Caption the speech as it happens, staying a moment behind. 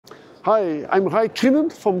Hi, I'm Rai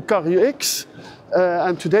Krienen from CarUX,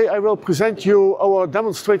 and today I will present you our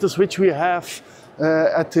demonstrators which we have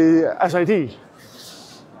at the SID.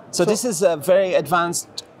 So this is a very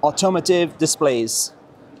advanced automotive displays.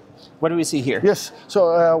 What do we see here? Yes,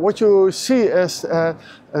 so what you see is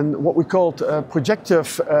what we call a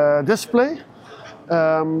projective display.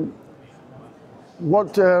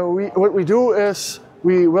 What we do is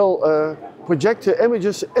we will project the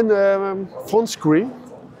images in the front screen.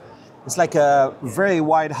 It's like a very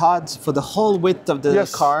wide HUD for the whole width of the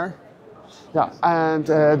car. Yeah, and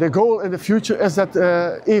the goal in the future is that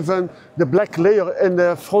even the black layer in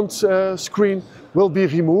the front screen will be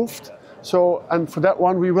removed. So, and for that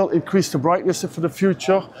one, we will increase the brightness for the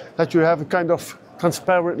future, that you have a kind of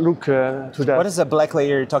transparent look to that. What is the black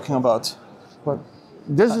layer you're talking about? But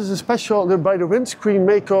this is a special, by the windscreen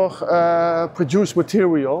maker produced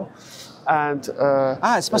material. And,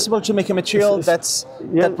 it's possible to make a material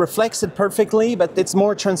that reflects it perfectly, but it's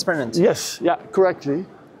more transparent. Yes, yeah, correctly.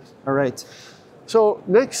 All right. So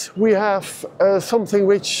next we have something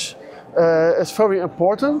which is very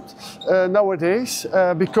important nowadays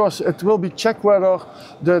because it will be checked whether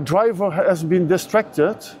the driver has been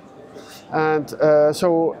distracted. And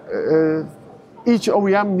each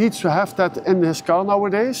OEM needs to have that in his car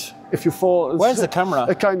nowadays. If you fall, where's the camera?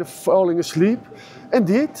 A kind of falling asleep.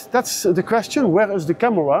 Indeed, that's the question. Where is the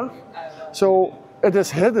camera? So it is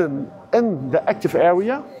hidden in the active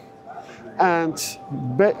area, and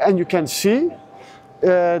you can see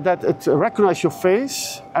that it recognizes your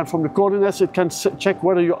face, and from the coordinates it can check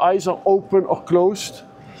whether your eyes are open or closed.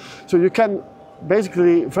 So you can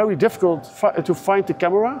basically very difficult to find the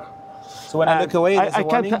camera. So when I look away, there's a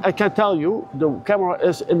warning? I can't tell you. The camera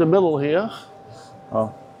is in the middle here.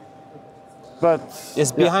 Oh. But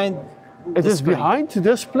it's behind. It is behind the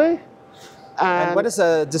display. And what is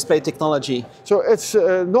a display technology? So it's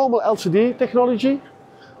normal LCD technology,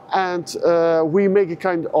 and we make a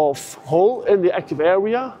kind of hole in the active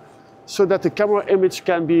area so that the camera image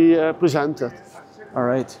can be presented. All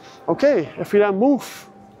right. Okay, if we then move.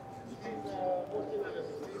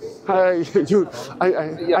 I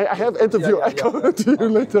have interview. I come to you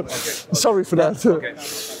later. Okay. Sorry for that. Okay.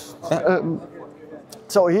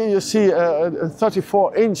 So here you see a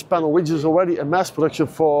 34-inch panel, which is already in mass production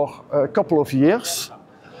for a couple of years.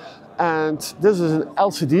 And this is an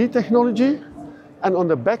LCD technology. And on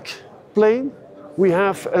the back plane, we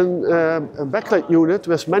have a backlight unit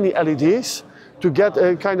with many LEDs to get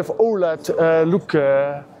a kind of OLED look.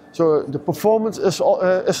 So the performance is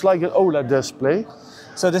like an OLED display.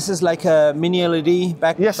 So this is like a mini-LED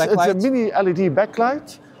backlight? Yes, it's a mini-LED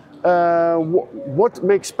backlight. What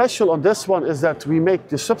makes special on this one is that we make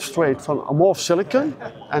the substrate from amorph silicon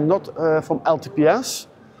and not from LTPS.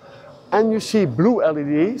 And you see blue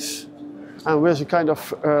LEDs, and with a kind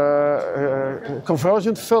of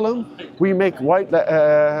convergent film, we make white light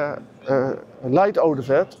out of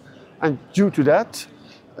it. And due to that,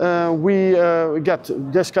 we get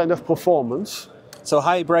this kind of performance. So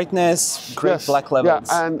high brightness, great black levels.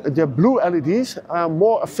 Yeah, and the blue LEDs are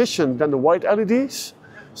more efficient than the white LEDs.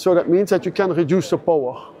 So that means that you can reduce the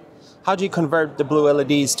power. How do you convert the blue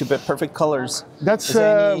LEDs to perfect colors? That's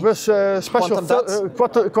with special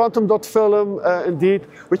quantum dot film, indeed,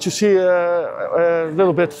 which you see a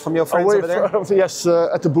little bit from your friends over there? Yes,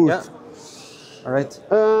 at the booth. Yeah. All right.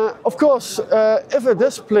 Of course, if a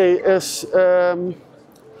display is,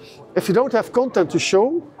 if you don't have content to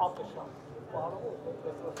show,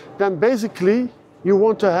 then basically you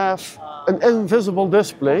want to have an invisible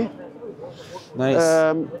display. Nice.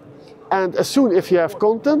 And as soon as you have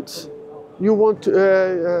content, you want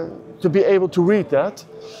to be able to read that.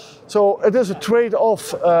 So it is a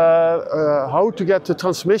trade-off how to get the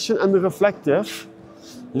transmission and the reflective.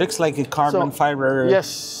 Looks like a carbon fiber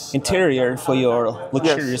interior for your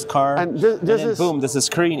luxurious car. And then boom, there's a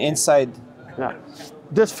screen inside. Yeah.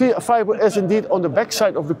 This fiber is indeed on the back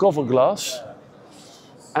side of the cover glass.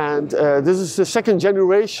 And this is the second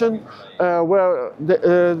generation where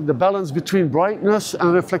the balance between brightness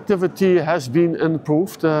and reflectivity has been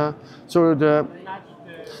improved. So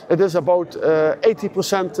it is about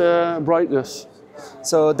 80% brightness.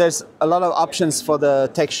 So there's a lot of options for the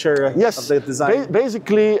texture of the design.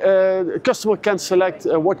 Basically, a customer can select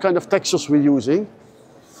what kind of textures we're using.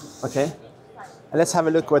 Okay. And let's have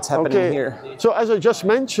a look what's happening here. So as I just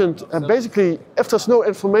mentioned, basically, if there's no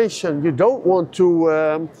information, you don't want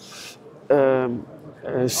to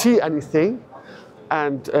see anything.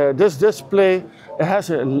 And this display has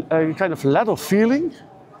a kind of leather feeling.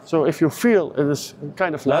 So if you feel it is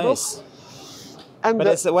kind of leather. Nice. And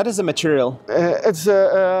what is the material? It's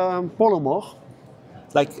a polymer.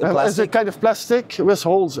 Like plastic? It's a kind of plastic with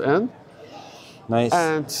holes in.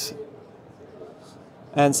 Nice.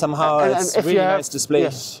 And somehow it's really nice display.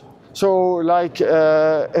 Yes. So like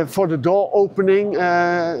for the door opening,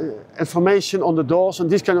 information on the doors and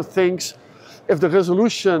these kind of things, if the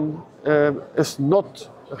resolution is not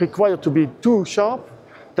required to be too sharp,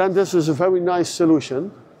 then this is a very nice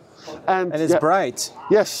solution. And it's bright.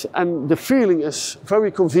 Yes, and the feeling is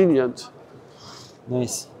very convenient.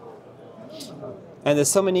 Nice. And there's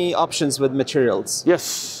so many options with materials.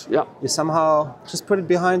 Yes, yeah. You somehow just put it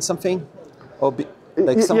behind something? Or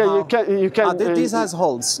like somehow... Yeah, you can. These has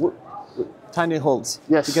holes. Tiny holes.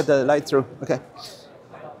 Yes. To get the light through. Okay.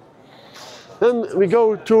 Then we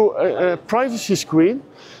go to a privacy screen.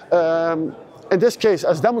 In this case,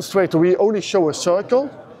 as demonstrator, we only show a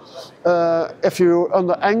circle. If you're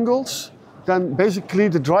under angles, then basically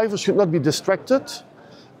the driver should not be distracted.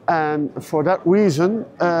 And for that reason,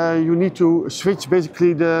 you need to switch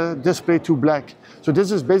basically the display to black. So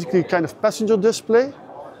this is basically kind of passenger display.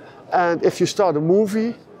 And if you start a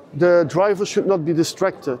movie, the driver should not be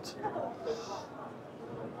distracted.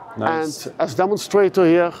 Nice. And as demonstrator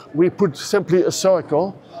here, we put simply a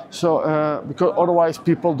circle. So because otherwise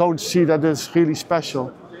people don't see that it's really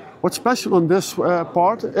special. What's special on this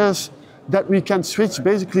part is that we can switch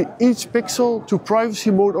basically each pixel to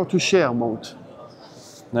privacy mode or to share mode.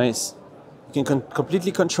 Nice. You can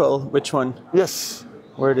completely control which one. Yes.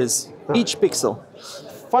 Where it is. Each pixel.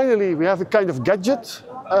 Finally, we have a kind of gadget.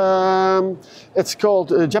 It's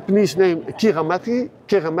called a Japanese name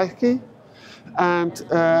Kirameki. And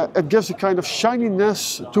it gives a kind of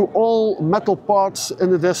shininess to all metal parts in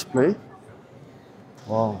the display.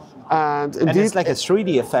 Wow. And indeed, it's like a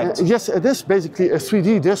 3D effect. Yes, it is basically a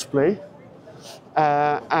 3D display.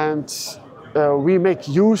 We make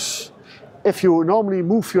use, if you normally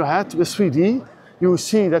move your head with 3D, you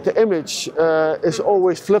see that the image is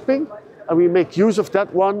always flipping. And we make use of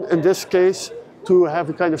that one, in this case, to have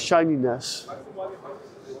a kind of shininess.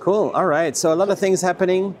 Cool, all right. So a lot of things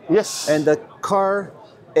happening. Yes. And the car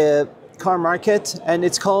market, and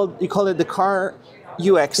it's called, you call it the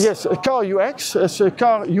CarUX. Yes, a CarUX is a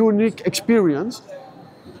car unique experience.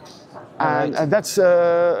 And,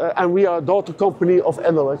 right. and we are a daughter company of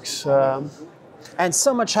InnoLux. And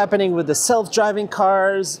so much happening with the self-driving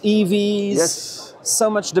cars, EVs. Yes. So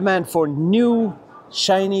much demand for new,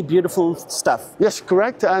 shiny, beautiful stuff. Yes,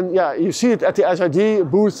 correct. And yeah, you see it at the SID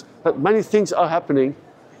booth that many things are happening.